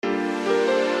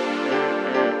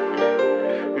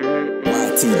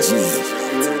TG.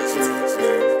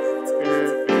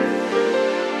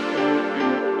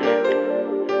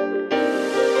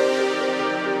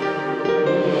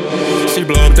 She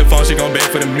blow up the phone, she gon' beg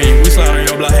for the meat. We slide on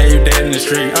your block, hey, you dead in the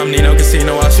street. I'm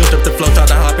NinoKasino, I switch up the flow, try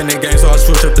to hop in the game, so I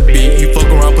switch up the beat. You fuck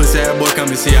around, pussy ass boy,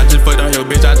 come and see. I just fucked on your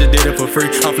bitch, I just did it for free.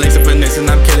 I'm flexing finesse and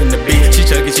I'm killing the beat. She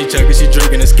chugging, she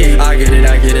drinking the ski. I get it, and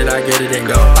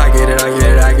go. I get it,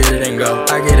 and go.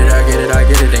 I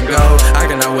get it, and go. I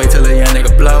cannot wait till a young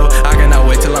nigga blow. I cannot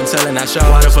wait till I'm selling that show.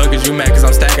 Why the fuck is you mad? Cause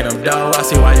I'm stacking them dough. I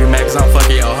see why you mad, cause I'm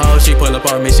fucking your hoe. She pull up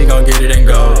on me, she gon' get it and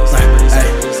go.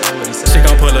 She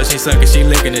gon' pull up, she suckin', she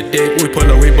lickin' the dick. We pull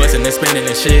up, we bustin' and spinning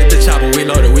and shit. The chopper, we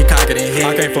loaded, we cock it and hit.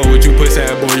 I can't fuck with you, pussy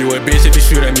ass boy, you a bitch. If you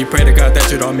shoot at me, pray to God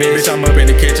that you don't miss. Bitch, I'm up in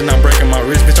the kitchen, I'm breaking my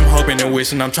wrist. Bitch, I'm hoping and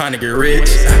wishing, I'm trying to get rich.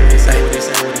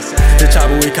 The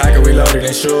chopper, we cock it, we loaded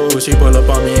and shoot. She pull up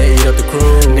on me and eat up the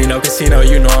crew. NinoKasino,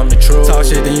 you know I'm the truth. Talk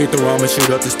shit, then you through, I'ma shoot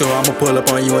up the store. I'ma pull up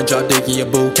on you and drop dick in your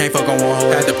boot. Can't fuck on one hoe,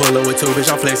 had to pull up with two.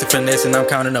 Bitch, I'm flexing finesse and I'm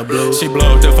counting up blue. She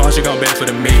blow up the phone, she gon' beg for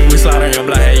the meat. We slide on your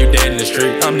block, hey, you dead in the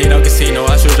street. I'm NinoKasino,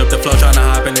 I switch up the flow, tryna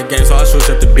hop in the game, so I switch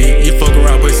up the beat. You fuck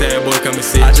around, pussy ass boy, come and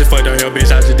see. I just fucked on your bitch,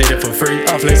 I just did it for free.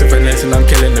 I'm flexing finesse and I'm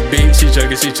killing the beat. She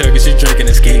chugging, she drinking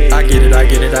the ski. I get it,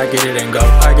 and go.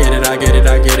 I get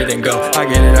it, and go. I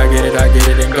get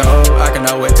it, and go. I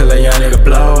cannot wait till a young nigga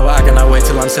blow. I cannot wait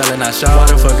till I'm selling that show. Why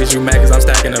the fuck is you mad? Cause I'm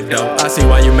stacking up dope. I see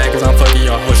why you mad, cause I'm fucking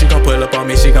your hoe. She gon' pull up on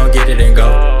me, she gon' get it and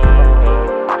go.